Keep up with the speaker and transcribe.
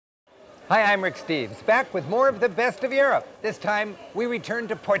Hi, I'm Rick Steves, back with more of the best of Europe. This time, we return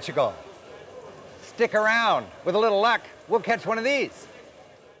to Portugal. Stick around. With a little luck, we'll catch one of these.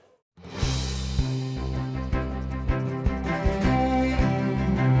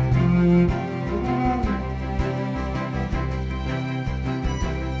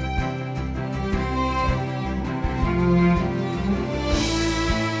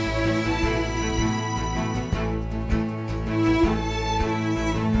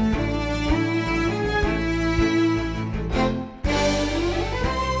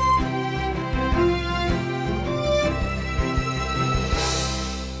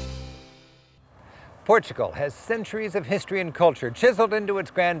 Portugal has centuries of history and culture chiseled into its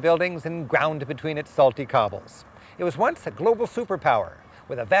grand buildings and ground between its salty cobbles. It was once a global superpower,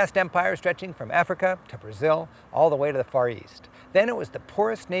 with a vast empire stretching from Africa to Brazil, all the way to the Far East. Then it was the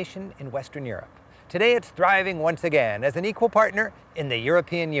poorest nation in Western Europe. Today it's thriving once again as an equal partner in the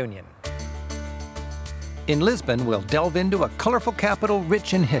European Union. In Lisbon, we'll delve into a colorful capital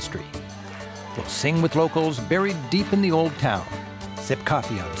rich in history. We'll sing with locals buried deep in the old town, sip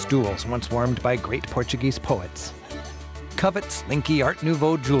coffee on stools once warmed by great Portuguese poets, covet slinky Art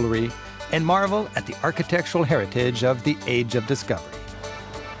Nouveau jewelry, and marvel at the architectural heritage of the Age of Discovery.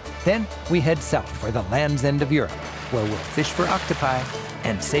 Then we head south for the Land's End of Europe, where we'll fish for octopi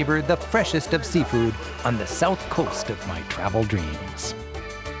and savor the freshest of seafood on the south coast of my travel dreams.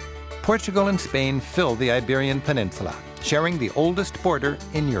 Portugal and Spain fill the Iberian Peninsula, sharing the oldest border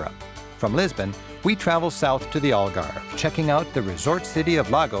in Europe. From Lisbon, we travel south to the Algarve, checking out the resort city of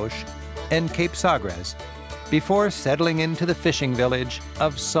Lagos and Cape Sagres, before settling into the fishing village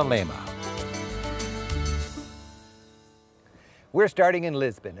of Salema. We're starting in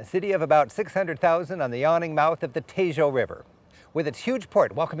Lisbon, a city of about 600,000 on the yawning mouth of the Tejo River. With its huge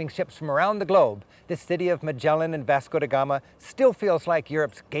port welcoming ships from around the globe, this city of Magellan and Vasco da Gama still feels like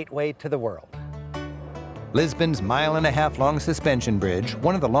Europe's gateway to the world. Lisbon's mile-and-a-half-long suspension bridge,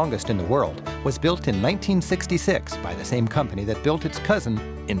 one of the longest in the world, was built in 1966 by the same company that built its cousin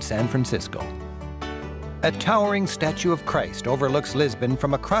in San Francisco. A towering statue of Christ overlooks Lisbon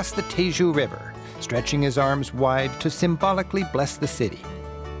from across the Tejo River, stretching his arms wide to symbolically bless the city.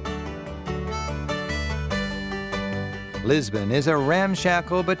 Lisbon is a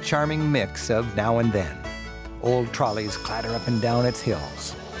ramshackle but charming mix of now and then. Old trolleys clatter up and down its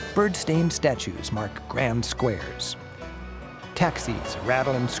hills. Bird-stained statues mark grand squares. Taxis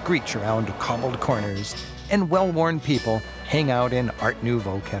rattle and screech around cobbled corners, and well-worn people hang out in Art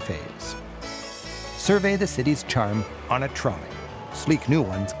Nouveau cafes. Survey the city's charm on a trolley. Sleek new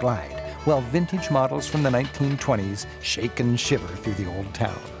ones glide, while vintage models from the 1920s shake and shiver through the old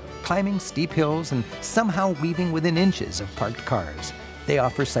town. Climbing steep hills and somehow weaving within inches of parked cars, they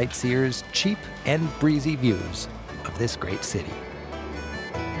offer sightseers cheap and breezy views of this great city.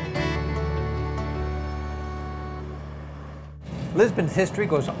 Lisbon's history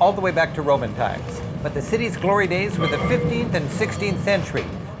goes all the way back to Roman times, but the city's glory days were the 15th and 16th century,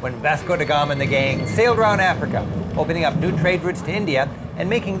 when Vasco da Gama and the gang sailed around Africa, opening up new trade routes to India and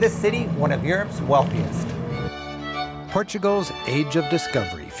making this city one of Europe's wealthiest. Portugal's Age of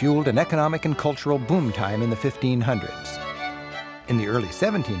Discovery fueled an economic and cultural boom time in the 1500s. In the early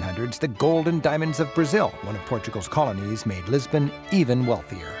 1700s, the gold and diamonds of Brazil, one of Portugal's colonies, made Lisbon even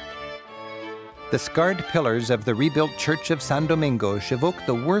wealthier. The scarred pillars of the rebuilt Church of São Domingos evoke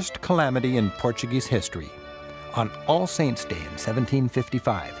the worst calamity in Portuguese history. On All Saints' Day in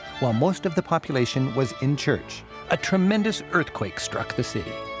 1755, while most of the population was in church, a tremendous earthquake struck the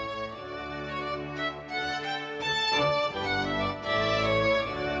city.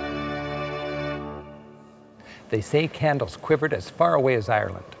 They say candles quivered as far away as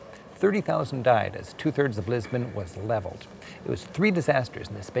Ireland. 30,000 died as two-thirds of Lisbon was leveled. It was 3 disasters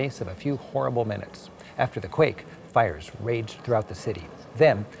in the space of a few horrible minutes. After the quake, fires raged throughout the city.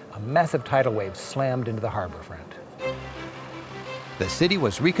 Then, a massive tidal wave slammed into the harbor front. The city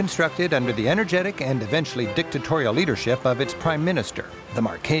was reconstructed under the energetic and eventually dictatorial leadership of its prime minister, the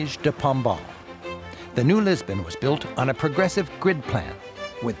Marquês de Pombal. The new Lisbon was built on a progressive grid plan,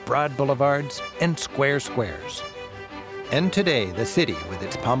 with broad boulevards and square squares. And today, the city, with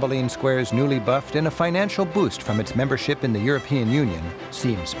its Pombaline squares newly buffed and a financial boost from its membership in the European Union,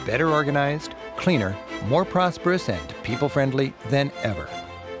 seems better organized, cleaner, more prosperous, and people-friendly than ever.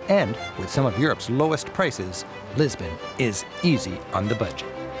 And with some of Europe's lowest prices, Lisbon is easy on the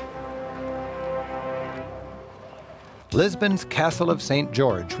budget. Lisbon's Castle of St.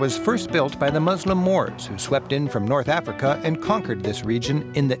 George was first built by the Muslim Moors who swept in from North Africa and conquered this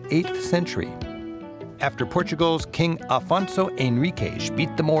region in the 8th century. After Portugal's King Afonso Henriques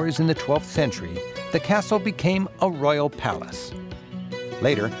beat the Moors in the 12th century, the castle became a royal palace.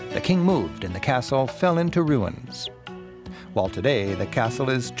 Later, the king moved and the castle fell into ruins. While today the castle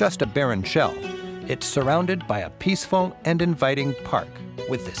is just a barren shell, it's surrounded by a peaceful and inviting park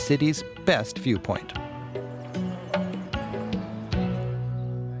with the city's best viewpoint.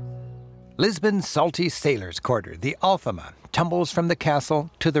 Lisbon's salty sailors' quarter, the Alfama, tumbles from the castle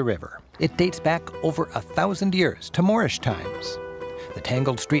to the river. It dates back over 1,000 years to Moorish times. The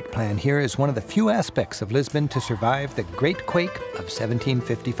tangled street plan here is one of the few aspects of Lisbon to survive the Great Quake of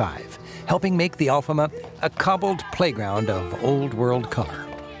 1755, helping make the Alfama a cobbled playground of old-world color.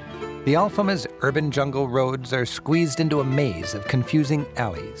 The Alfama's urban jungle roads are squeezed into a maze of confusing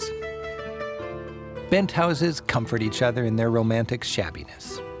alleys. Bent houses comfort each other in their romantic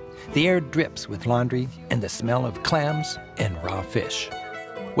shabbiness. The air drips with laundry and the smell of clams and raw fish.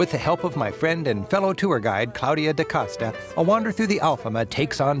 With the help of my friend and fellow tour guide, Claudia da Costa, a wander through the Alfama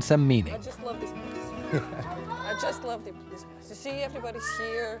takes on some meaning. I just love this place. I just love this place. You see, everybody's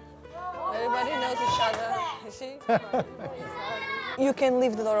here. Everybody knows each other. You see? You can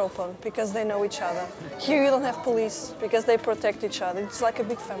leave the door open because they know each other. Here you don't have police because they protect each other. It's like a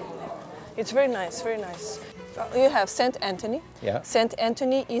big family. It's very nice, very nice. You have Saint Anthony. Yeah. Saint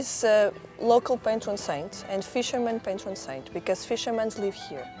Anthony is a local patron saint and fisherman patron saint because fishermen live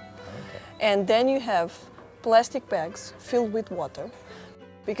here. Okay. And then you have plastic bags filled with water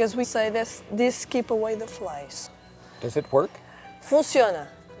because we say this keep away the flies. Does it work? Funciona.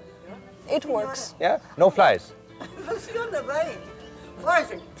 It works. Yeah? No flies? Funciona bem.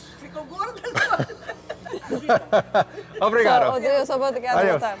 Fogem. Ficam gordas. Obrigado. Adeus, obrigado.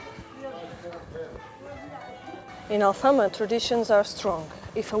 Adeus. Boa tarde. In Alfama, traditions are strong.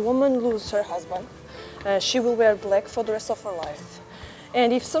 If a woman loses her husband, she will wear black for the rest of her life.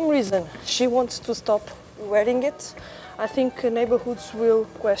 And if some reason she wants to stop wearing it, I think neighborhoods will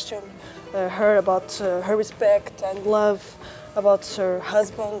question her about her respect and love about her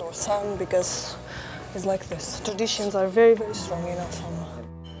husband or son, because it's like this. Traditions are very, very strong in Alfama.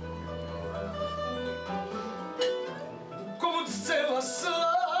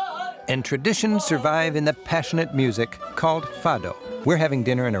 And traditions survive in the passionate music called fado. We're having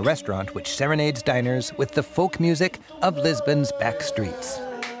dinner in a restaurant which serenades diners with the folk music of Lisbon's back streets.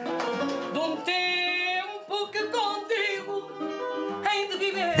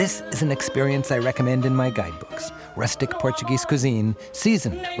 This is an experience I recommend in my guidebooks. Rustic Portuguese cuisine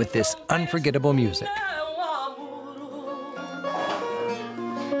seasoned with this unforgettable music.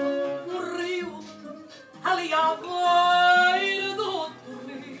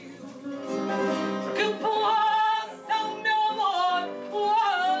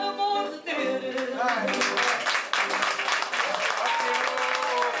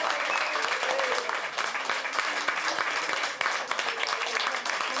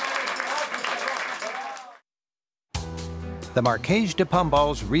 The Marquês de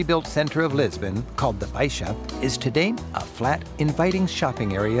Pombal's rebuilt center of Lisbon, called the Baixa, is today a flat, inviting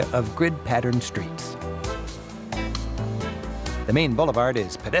shopping area of grid-patterned streets. The main boulevard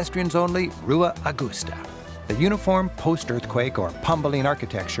is pedestrians-only Rua Augusta. The uniform post-earthquake or Pombaline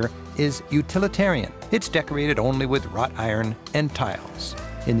architecture is utilitarian. It's decorated only with wrought iron and tiles.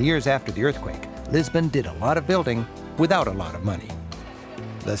 In the years after the earthquake, Lisbon did a lot of building without a lot of money.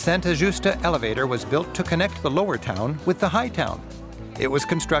 The Santa Justa elevator was built to connect the lower town with the high town. It was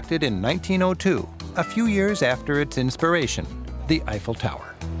constructed in 1902, a few years after its inspiration, the Eiffel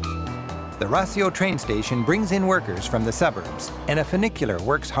Tower. The Rocio train station brings in workers from the suburbs, and a funicular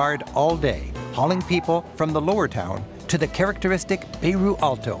works hard all day, hauling people from the lower town to the characteristic Beirut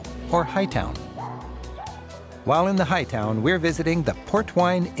Alto, or high town. While in the high town, we're visiting the Port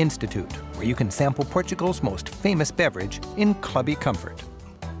Wine Institute, where you can sample Portugal's most famous beverage in clubby comfort.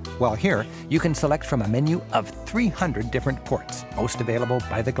 While here, you can select from a menu of 300 different ports, most available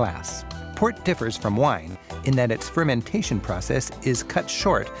by the glass. Port differs from wine in that its fermentation process is cut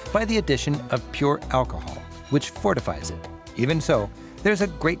short by the addition of pure alcohol, which fortifies it. Even so, there's a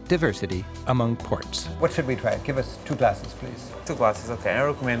great diversity among ports. What should we try? Give us 2 glasses, please. 2 glasses, okay. I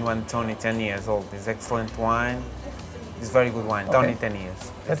recommend one Tony 10 years old. It's excellent wine. It's very good wine. Okay. Tony 10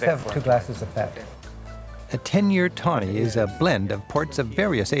 years. Let's have 2 glasses of that. A 10-year tawny is a blend of ports of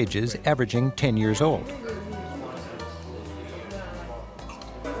various ages, averaging 10 years old.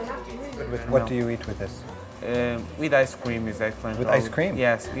 What do you eat with this? With ice cream is excellent. With ice cream?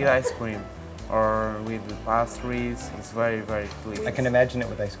 Yes, with ice cream. Or with pastries. It's very, very delicious. I can imagine it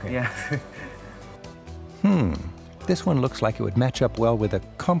with ice cream. Yeah. This one looks like it would match up well with a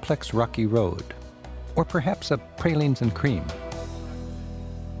complex rocky road. Or perhaps a pralines and cream.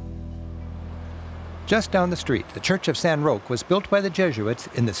 Just down the street, the Church of San Roque was built by the Jesuits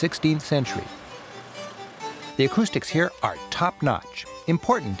in the 16th century. The acoustics here are top-notch,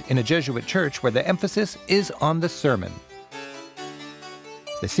 important in a Jesuit church where the emphasis is on the sermon.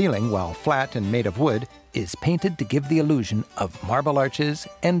 The ceiling, while flat and made of wood, is painted to give the illusion of marble arches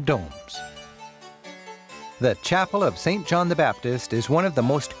and domes. The Chapel of St. John the Baptist is one of the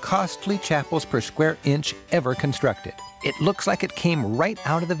most costly chapels per square inch ever constructed. It looks like it came right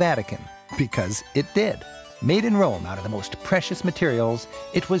out of the Vatican, because it did. Made in Rome out of the most precious materials,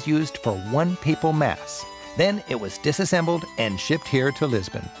 it was used for one papal mass. Then it was disassembled and shipped here to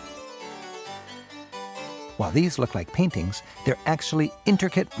Lisbon. While these look like paintings, they're actually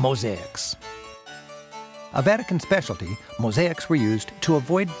intricate mosaics. A Vatican specialty, mosaics were used to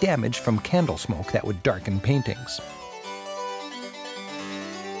avoid damage from candle smoke that would darken paintings.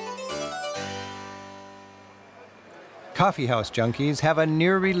 Coffeehouse junkies have a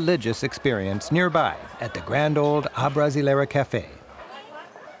near-religious experience nearby at the grand old A Brasileira Cafe.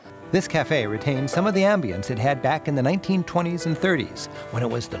 This cafe retains some of the ambience it had back in the 1920s and 30s, when it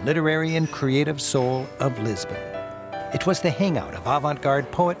was the literary and creative soul of Lisbon. It was the hangout of avant-garde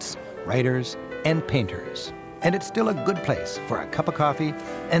poets, writers, and painters. And it's still a good place for a cup of coffee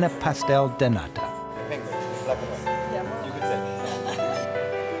and a pastel de nata.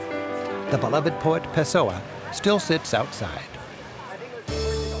 The beloved poet Pessoa still sits outside.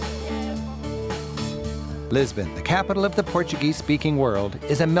 Lisbon, the capital of the Portuguese-speaking world,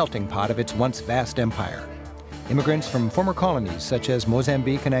 is a melting pot of its once vast empire. Immigrants from former colonies such as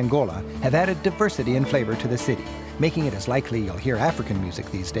Mozambique and Angola have added diversity and flavor to the city, making it as likely you'll hear African music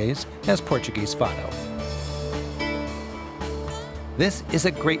these days as Portuguese fado. This is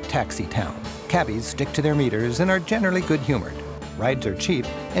a great taxi town. Cabbies stick to their meters and are generally good-humored. Rides are cheap,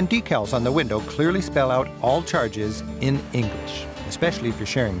 and decals on the window clearly spell out all charges in English. Especially if you're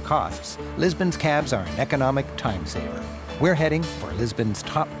sharing costs, Lisbon's cabs are an economic time saver. We're heading for Lisbon's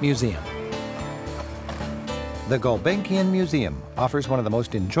top museum. The Gulbenkian Museum offers one of the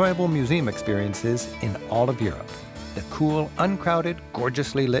most enjoyable museum experiences in all of Europe. The cool, uncrowded,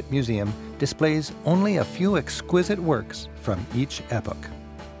 gorgeously lit museum displays only a few exquisite works from each epoch.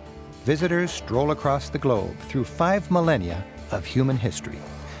 Visitors stroll across the globe through 5 millennia of human history,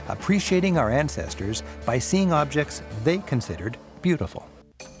 appreciating our ancestors by seeing objects they considered beautiful.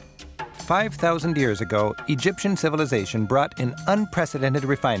 5,000 years ago, Egyptian civilization brought an unprecedented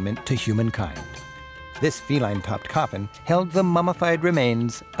refinement to humankind. This feline-topped coffin held the mummified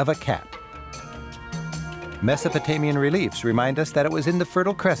remains of a cat. Mesopotamian reliefs remind us that it was in the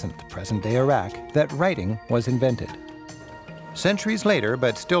Fertile Crescent, present-day Iraq, that writing was invented. Centuries later,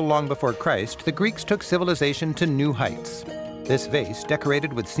 but still long before Christ, the Greeks took civilization to new heights. This vase,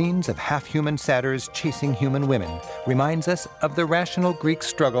 decorated with scenes of half-human satyrs chasing human women, reminds us of the rational Greek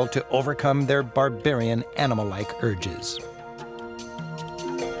struggle to overcome their barbarian animal-like urges.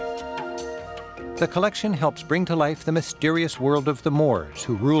 The collection helps bring to life the mysterious world of the Moors,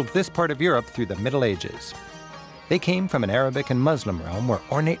 who ruled this part of Europe through the Middle Ages. They came from an Arabic and Muslim realm where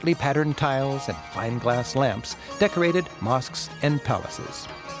ornately patterned tiles and fine glass lamps decorated mosques and palaces.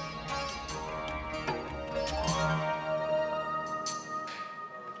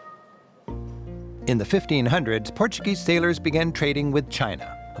 In the 1500s, Portuguese sailors began trading with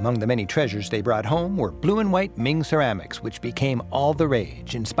China. Among the many treasures they brought home were blue and white Ming ceramics, which became all the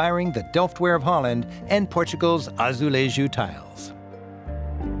rage, inspiring the Delftware of Holland and Portugal's azulejo tiles.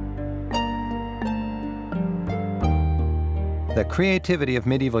 The creativity of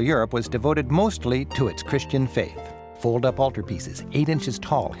medieval Europe was devoted mostly to its Christian faith. Fold-up altarpieces 8 inches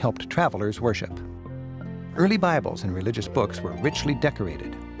tall helped travelers worship. Early Bibles and religious books were richly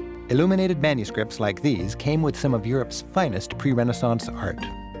decorated. Illuminated manuscripts like these came with some of Europe's finest pre-Renaissance art.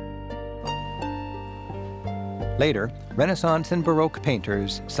 Later, Renaissance and Baroque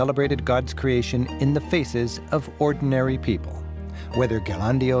painters celebrated God's creation in the faces of ordinary people. Whether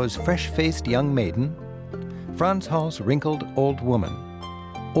Ghirlandaio's fresh-faced young maiden, Frans Hal's wrinkled old woman,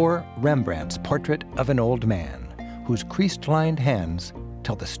 or Rembrandt's portrait of an old man whose creased-lined hands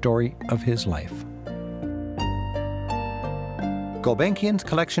tell the story of his life. Gulbenkian's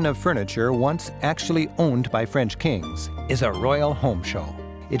collection of furniture, once actually owned by French kings, is a royal home show.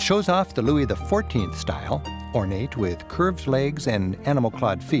 It shows off the Louis XIV style, ornate with curved legs and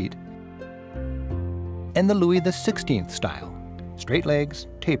animal-clawed feet, and the Louis XVI style, straight legs,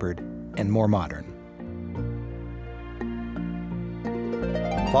 tapered, and more modern.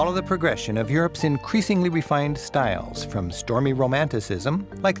 Follow the progression of Europe's increasingly refined styles, from stormy romanticism,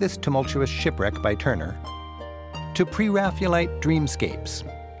 like this tumultuous shipwreck by Turner, to pre-Raphaelite dreamscapes,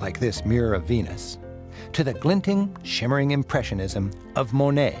 like this Mirror of Venus, to the glinting, shimmering impressionism of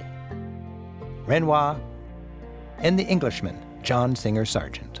Monet, Renoir, and the Englishman, John Singer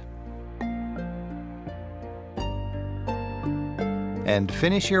Sargent. And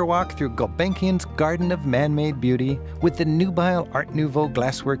finish your walk through Gulbenkian's garden of man-made beauty with the nubile Art Nouveau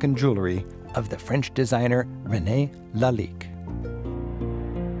glasswork and jewelry of the French designer René Lalique.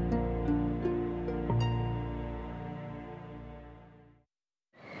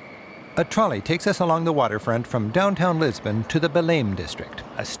 A trolley takes us along the waterfront from downtown Lisbon to the Belém district,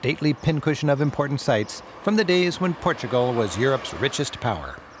 a stately pincushion of important sights from the days when Portugal was Europe's richest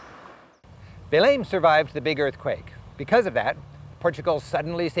power. Belém survived the big earthquake. Because of that, Portugal's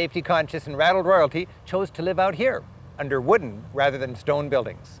suddenly safety-conscious and rattled royalty chose to live out here, under wooden rather than stone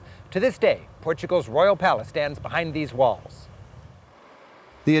buildings. To this day, Portugal's royal palace stands behind these walls.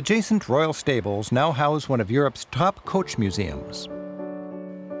 The adjacent royal stables now house one of Europe's top coach museums.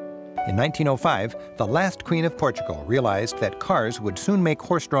 In 1905, the last Queen of Portugal realized that cars would soon make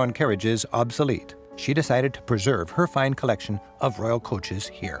horse-drawn carriages obsolete. She decided to preserve her fine collection of royal coaches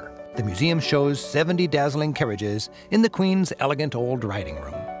here. The museum shows 70 dazzling carriages in the Queen's elegant old riding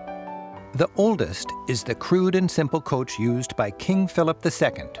room. The oldest is the crude and simple coach used by King Philip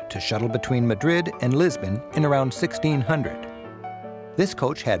II to shuttle between Madrid and Lisbon in around 1600. This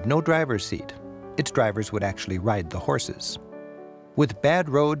coach had no driver's seat. Its drivers would actually ride the horses. With bad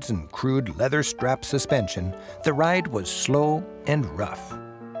roads and crude leather-strap suspension, the ride was slow and rough.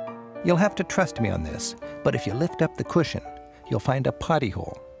 You'll have to trust me on this, but if you lift up the cushion, you'll find a potty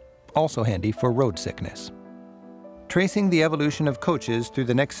hole, also handy for road sickness. Tracing the evolution of coaches through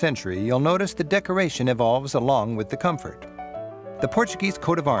the next century, you'll notice the decoration evolves along with the comfort. The Portuguese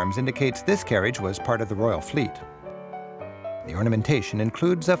coat of arms indicates this carriage was part of the royal fleet. The ornamentation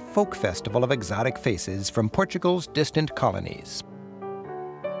includes a folk festival of exotic faces from Portugal's distant colonies.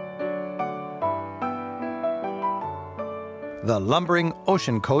 The lumbering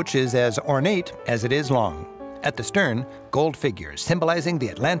ocean coach is as ornate as it is long. At the stern, gold figures symbolizing the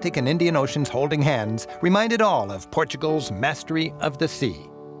Atlantic and Indian Oceans holding hands reminded all of Portugal's mastery of the sea.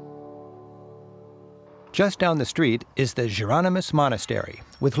 Just down the street is the Hieronymus Monastery,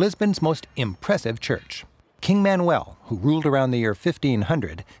 with Lisbon's most impressive church. King Manuel, who ruled around the year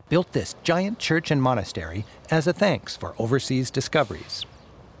 1500, built this giant church and monastery as a thanks for overseas discoveries.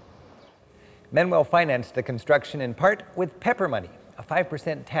 Manuel financed the construction in part with pepper money, a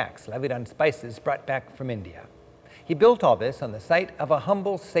 5% tax levied on spices brought back from India. He built all this on the site of a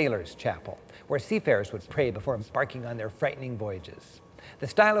humble sailor's chapel, where seafarers would pray before embarking on their frightening voyages. The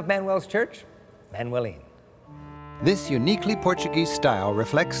style of Manuel's church? Manueline. This uniquely Portuguese style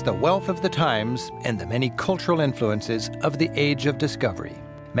reflects the wealth of the times and the many cultural influences of the Age of Discovery.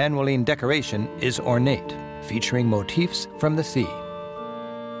 Manueline decoration is ornate, featuring motifs from the sea.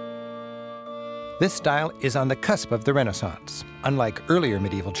 This style is on the cusp of the Renaissance. Unlike earlier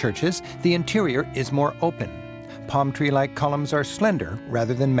medieval churches, the interior is more open. Palm tree-like columns are slender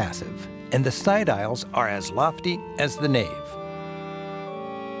rather than massive, and the side aisles are as lofty as the nave.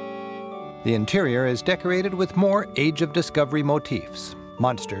 The interior is decorated with more Age of Discovery motifs.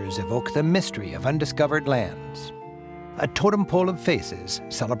 Monsters evoke the mystery of undiscovered lands. A totem pole of faces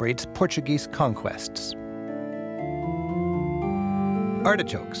celebrates Portuguese conquests.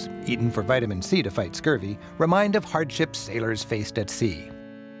 Artichokes, eaten for vitamin C to fight scurvy, remind of hardships sailors faced at sea.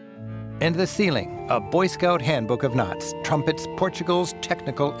 And the ceiling, a Boy Scout handbook of knots, trumpets Portugal's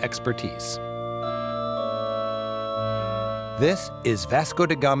technical expertise. This is Vasco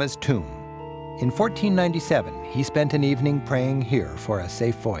da Gama's tomb. In 1497, he spent an evening praying here for a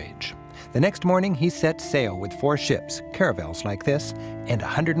safe voyage. The next morning, he set sail with 4 ships, caravels like this, and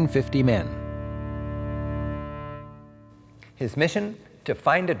 150 men. His mission? To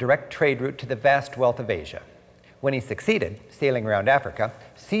find a direct trade route to the vast wealth of Asia. When he succeeded, sailing around Africa,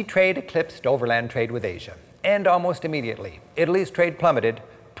 sea trade eclipsed overland trade with Asia. And almost immediately, Italy's trade plummeted,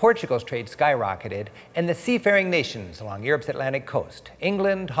 Portugal's trade skyrocketed, and the seafaring nations along Europe's Atlantic coast,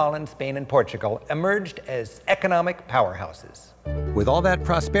 England, Holland, Spain, and Portugal, emerged as economic powerhouses. With all that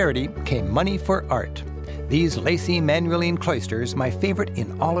prosperity came money for art. These lacy Manueline cloisters, my favorite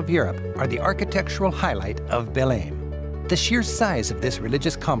in all of Europe, are the architectural highlight of Belém. The sheer size of this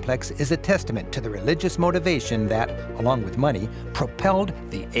religious complex is a testament to the religious motivation that, along with money, propelled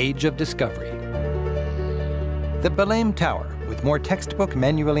the Age of Discovery. The Belém Tower, with more textbook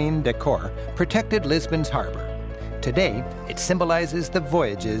Manueline decor, protected Lisbon's harbor. Today, it symbolizes the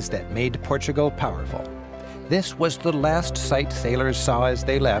voyages that made Portugal powerful. This was the last sight sailors saw as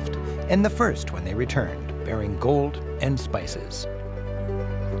they left, and the first when they returned, bearing gold and spices.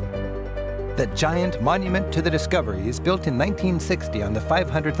 The giant monument to the discoveries, built in 1960 on the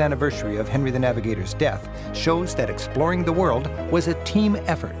 500th anniversary of Henry the Navigator's death, shows that exploring the world was a team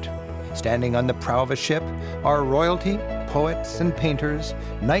effort. Standing on the prow of a ship are royalty, poets and painters,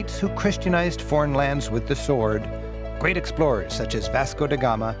 knights who Christianized foreign lands with the sword, great explorers such as Vasco da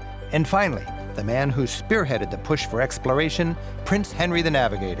Gama, and finally, the man who spearheaded the push for exploration, Prince Henry the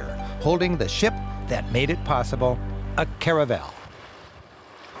Navigator, holding the ship that made it possible, a caravel.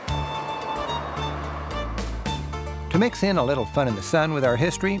 To mix in a little fun in the sun with our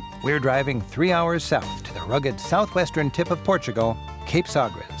history, we're driving 3 hours south to the rugged southwestern tip of Portugal, Cape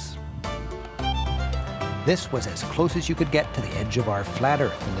Sagres. This was as close as you could get to the edge of our flat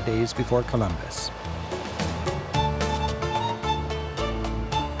Earth in the days before Columbus.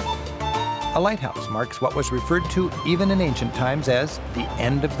 A lighthouse marks what was referred to even in ancient times as the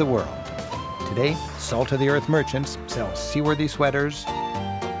end of the world. Today, salt-of-the-earth merchants sell seaworthy sweaters.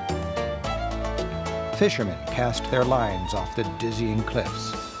 Fishermen cast their lines off the dizzying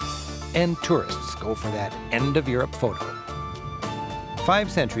cliffs. And tourists go for that end-of-Europe photo.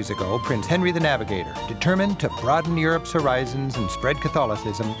 5 centuries ago, Prince Henry the Navigator, determined to broaden Europe's horizons and spread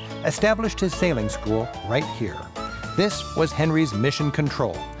Catholicism, established his sailing school right here. This was Henry's mission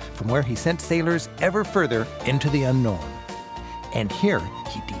control, from where he sent sailors ever further into the unknown. And here,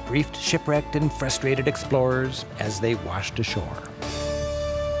 he debriefed shipwrecked and frustrated explorers as they washed ashore.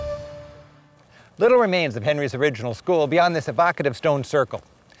 Little remains of Henry's original school beyond this evocative stone circle.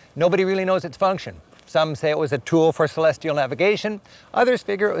 Nobody really knows its function. Some say it was a tool for celestial navigation. Others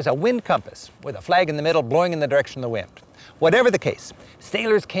figure it was a wind compass with a flag in the middle blowing in the direction of the wind. Whatever the case,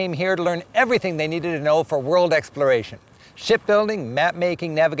 sailors came here to learn everything they needed to know for world exploration. Shipbuilding,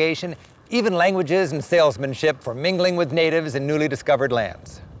 map-making, navigation, even languages and salesmanship for mingling with natives in newly discovered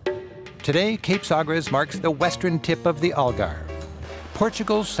lands. Today, Cape Sagres marks the western tip of the Algarve.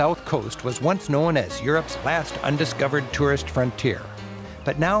 Portugal's south coast was once known as Europe's last undiscovered tourist frontier.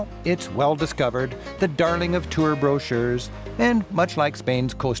 But now it's well discovered, the darling of tour brochures, and much like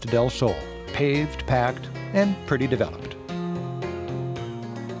Spain's Costa del Sol, paved, packed, and pretty developed.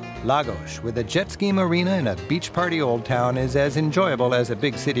 Lagos, with a jet ski marina and a beach party old town, is as enjoyable as a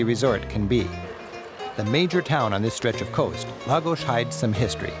big city resort can be. The major town on this stretch of coast, Lagos hides some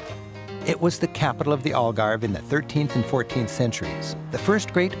history. It was the capital of the Algarve in the 13th and 14th centuries. The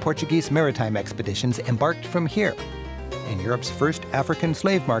first great Portuguese maritime expeditions embarked from here, and Europe's first African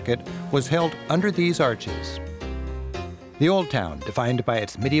slave market was held under these arches. The old town, defined by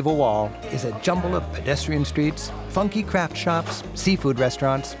its medieval wall, is a jumble of pedestrian streets, funky craft shops, seafood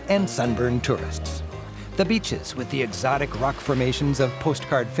restaurants, and sunburned tourists. The beaches, with the exotic rock formations of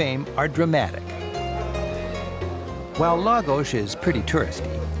postcard fame, are dramatic. While Lagos is pretty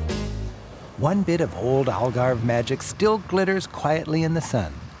touristy, one bit of old Algarve magic still glitters quietly in the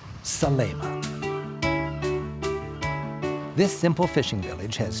sun: Salema. This simple fishing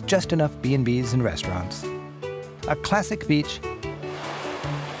village has just enough B&Bs and restaurants, a classic beach,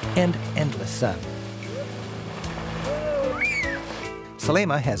 and endless sun.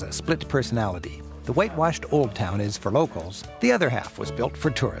 Salema has a split personality. The whitewashed old town is for locals. The other half was built for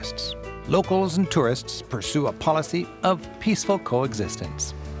tourists. Locals and tourists pursue a policy of peaceful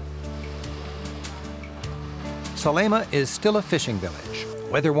coexistence. Salema is still a fishing village.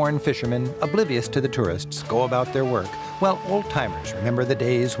 Weather-worn fishermen, oblivious to the tourists, go about their work, while old-timers remember the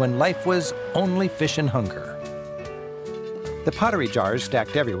days when life was only fish and hunger. The pottery jars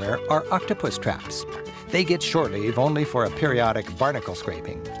stacked everywhere are octopus traps. They get shore leave only for a periodic barnacle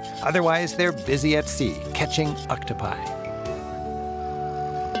scraping. Otherwise, they're busy at sea, catching octopi.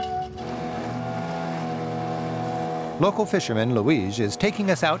 Local fisherman Luis is taking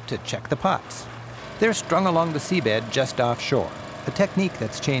us out to check the pots. They're strung along the seabed just offshore, a technique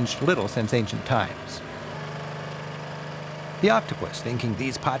that's changed little since ancient times. The octopus, thinking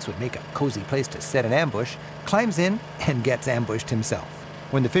these pots would make a cozy place to set an ambush, climbs in and gets ambushed himself.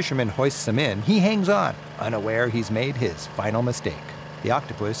 When the fisherman hoists him in, he hangs on, unaware he's made his final mistake. The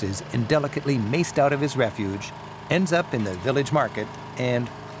octopus is indelicately maced out of his refuge, ends up in the village market, and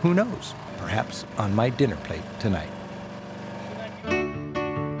who knows, perhaps on my dinner plate tonight.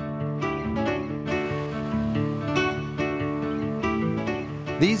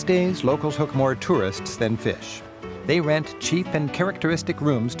 These days, locals hook more tourists than fish. They rent cheap and characteristic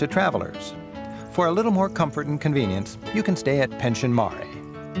rooms to travelers. For a little more comfort and convenience, you can stay at Pension Mare.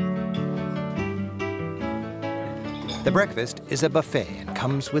 The breakfast is a buffet and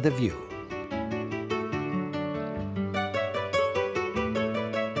comes with a view.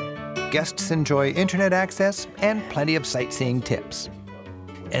 Guests enjoy internet access and plenty of sightseeing tips.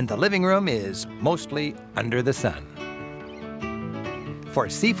 And the living room is mostly under the sun. For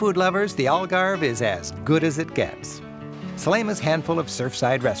seafood lovers, the Algarve is as good as it gets. Salema's handful of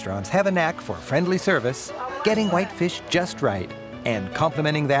surfside restaurants have a knack for friendly service, getting whitefish just right, and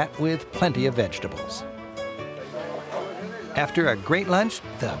complementing that with plenty of vegetables. After a great lunch,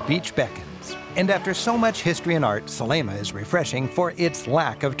 the beach beckons. And after so much history and art, Salema is refreshing for its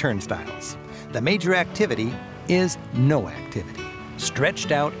lack of turnstiles. The major activity is no activity,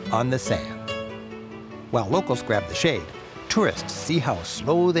 stretched out on the sand. While locals grab the shade, tourists see how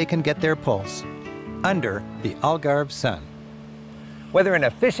slow they can get their pulse under the Algarve sun. Whether in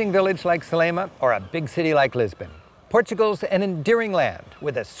a fishing village like Salema or a big city like Lisbon, Portugal's an endearing land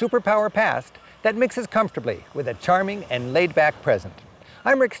with a superpower past that mixes comfortably with a charming and laid-back present.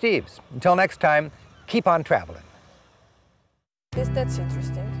 I'm Rick Steves. Until next time, keep on traveling. That's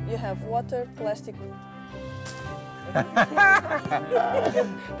interesting. You have water, plastic.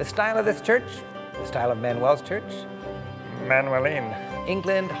 The style of this church, the style of Manuel's church, Manueline.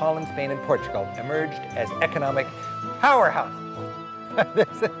 England, Holland, Spain, and Portugal emerged as economic powerhouses.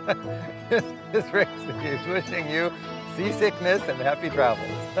 This Rick Steves wishing you seasickness and happy travels.